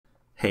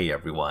Hey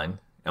everyone,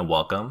 and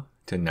welcome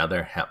to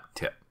another hemp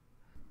tip.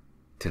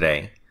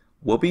 Today,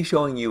 we'll be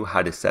showing you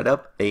how to set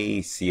up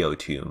a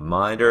CO2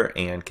 monitor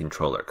and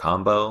controller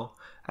combo,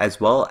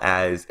 as well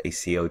as a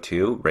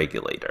CO2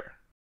 regulator.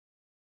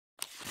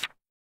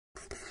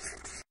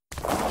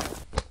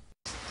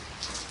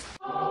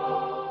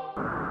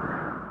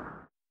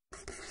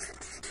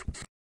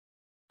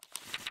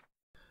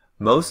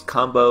 Most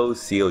combo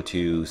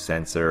CO2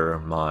 sensor,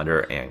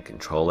 monitor, and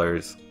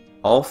controllers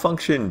all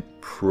function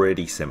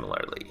pretty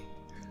similarly.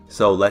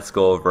 So let's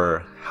go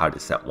over how to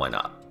set one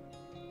up.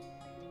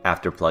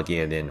 After plugging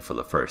it in for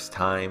the first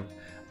time,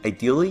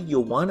 ideally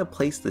you'll want to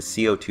place the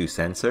CO2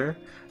 sensor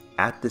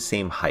at the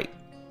same height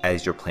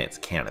as your plant's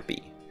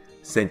canopy,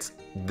 since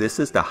this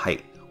is the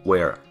height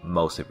where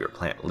most of your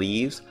plant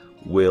leaves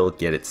will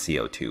get its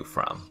CO2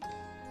 from.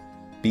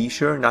 Be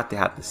sure not to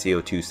have the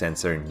CO2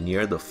 sensor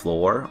near the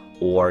floor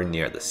or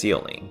near the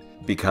ceiling,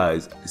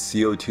 because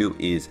CO2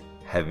 is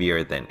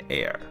heavier than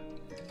air.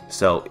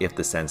 So if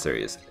the sensor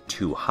is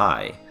too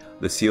high,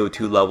 the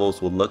CO2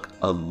 levels will look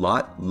a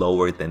lot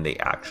lower than they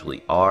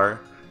actually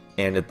are,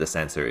 and if the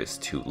sensor is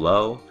too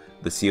low,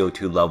 the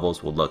CO2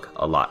 levels will look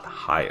a lot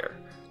higher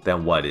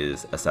than what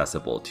is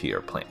accessible to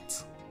your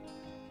plants.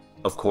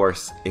 Of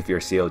course, if your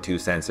CO2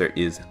 sensor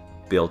is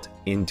built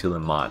into the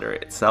monitor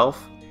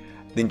itself,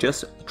 then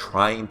just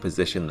try and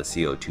position the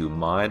CO2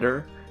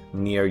 monitor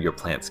near your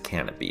plant's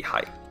canopy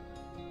height.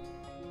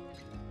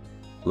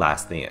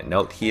 Last thing to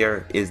note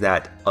here is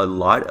that a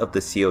lot of the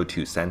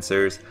CO2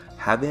 sensors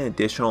have an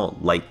additional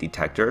light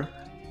detector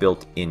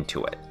built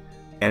into it.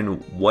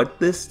 And what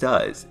this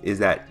does is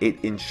that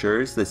it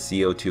ensures the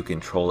CO2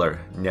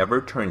 controller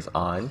never turns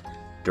on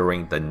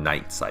during the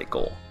night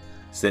cycle,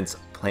 since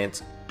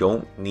plants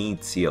don't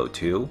need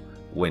CO2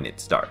 when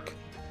it's dark.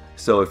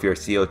 So if your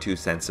CO2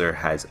 sensor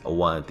has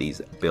one of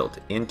these built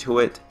into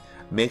it,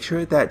 make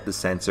sure that the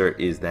sensor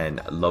is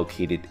then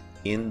located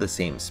in the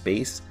same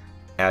space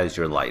as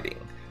your lighting,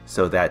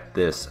 so that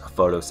this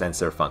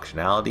photosensor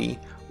functionality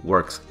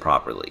works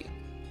properly.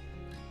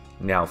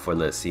 Now for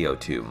the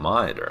CO2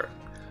 monitor,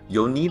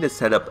 you'll need to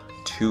set up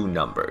two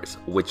numbers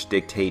which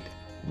dictate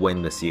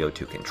when the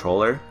CO2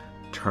 controller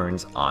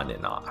turns on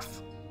and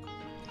off.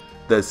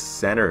 The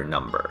center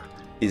number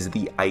is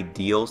the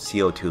ideal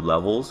CO2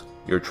 levels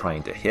you're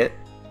trying to hit,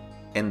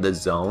 and the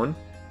zone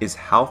is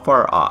how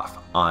far off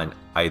on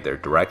either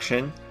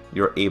direction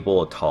you're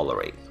able to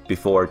tolerate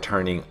before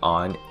turning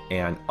on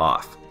and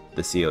off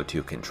the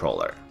CO2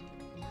 controller.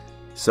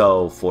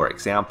 So for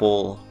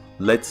example,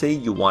 let's say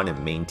you want to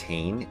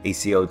maintain a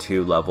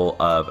CO2 level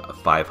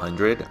of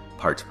 500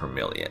 parts per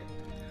million,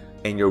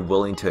 and you're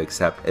willing to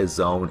accept a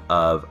zone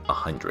of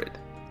 100.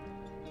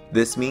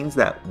 This means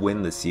that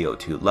when the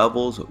CO2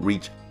 levels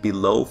reach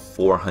below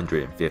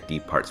 450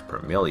 parts per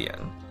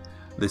million,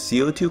 the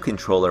CO2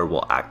 controller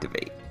will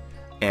activate,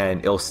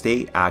 and it'll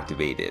stay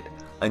activated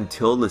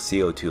until the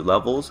CO2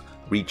 levels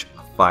reach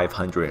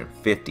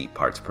 550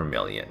 parts per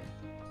million.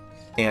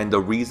 And the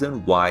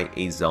reason why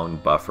a zone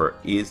buffer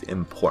is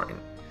important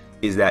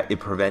is that it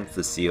prevents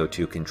the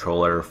CO2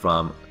 controller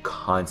from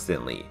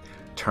constantly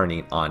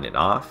turning on and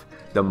off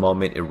the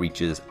moment it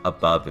reaches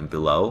above and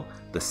below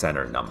the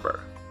center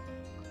number.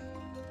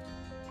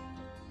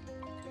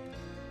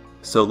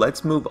 So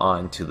let's move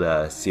on to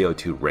the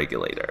CO2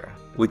 regulator,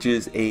 which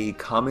is a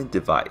common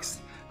device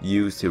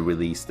used to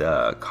release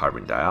the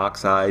carbon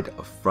dioxide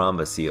from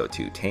a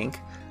CO2 tank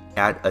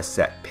at a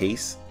set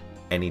pace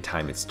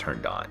anytime it's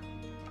turned on.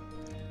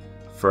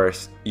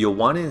 First, you'll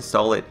want to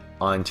install it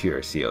onto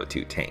your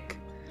CO2 tank,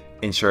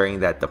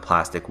 ensuring that the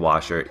plastic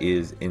washer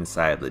is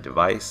inside the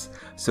device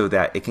so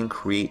that it can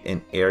create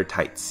an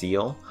airtight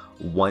seal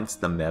once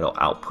the metal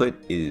output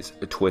is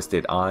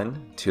twisted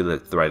on to the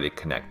threaded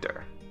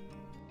connector.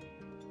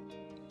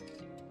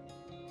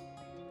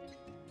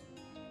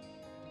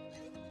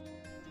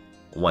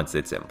 Once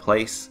it's in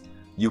place,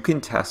 you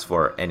can test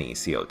for any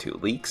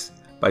CO2 leaks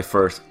by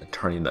first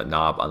turning the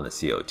knob on the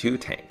CO2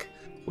 tank,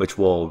 which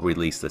will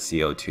release the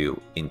CO2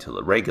 into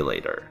the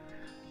regulator,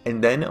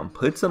 and then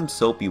put some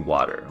soapy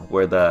water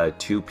where the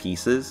two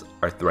pieces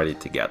are threaded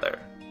together.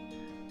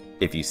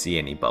 If you see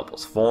any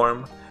bubbles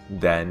form,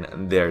 then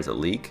there's a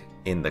leak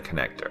in the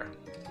connector.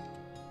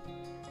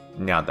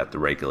 Now that the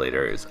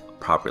regulator is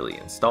properly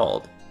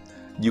installed,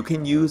 you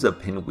can use a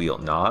pinwheel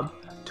knob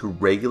to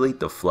regulate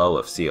the flow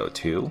of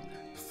CO2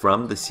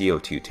 from the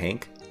CO2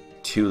 tank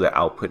to the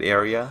output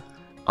area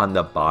on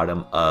the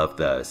bottom of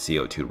the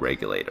CO2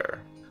 regulator.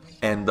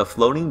 And the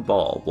floating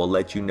ball will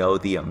let you know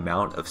the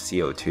amount of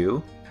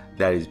CO2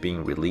 that is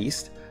being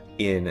released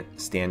in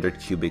standard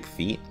cubic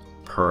feet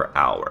per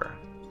hour.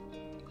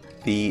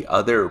 The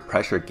other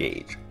pressure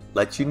gauge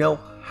lets you know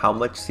how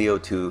much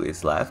CO2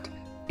 is left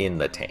in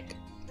the tank.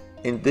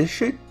 And this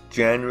should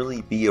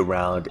generally be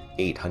around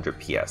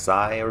 800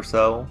 psi or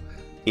so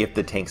if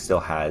the tank still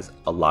has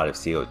a lot of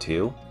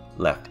CO2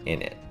 left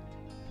in it.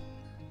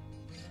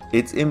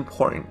 It's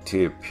important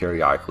to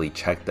periodically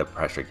check the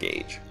pressure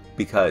gauge,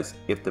 because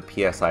if the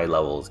PSI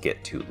levels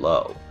get too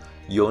low,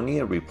 you'll need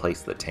to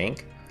replace the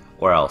tank,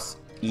 or else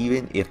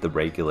even if the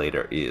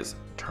regulator is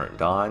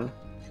turned on,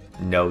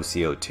 no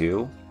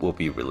CO2 will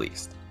be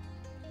released.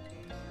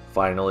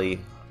 Finally,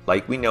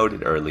 like we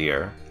noted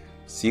earlier,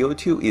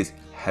 CO2 is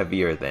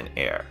heavier than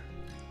air.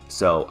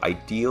 So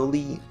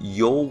ideally,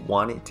 you'll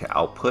want it to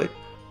output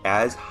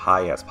as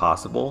high as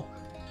possible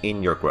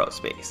in your grow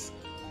space,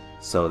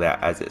 so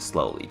that as it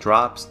slowly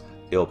drops,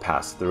 it'll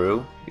pass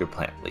through your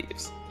plant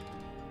leaves.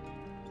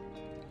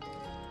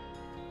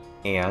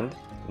 And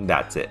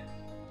that's it.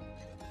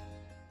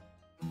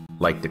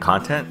 Like the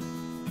content?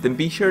 Then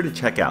be sure to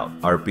check out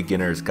our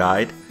beginner's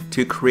guide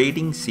to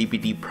creating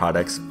CBD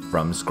products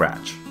from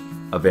scratch,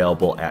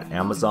 available at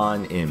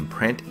Amazon in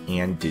print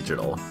and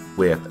digital,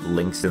 with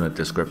links in the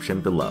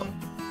description below.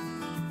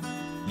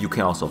 You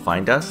can also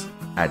find us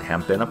at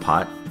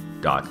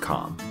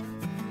hempinapot.com.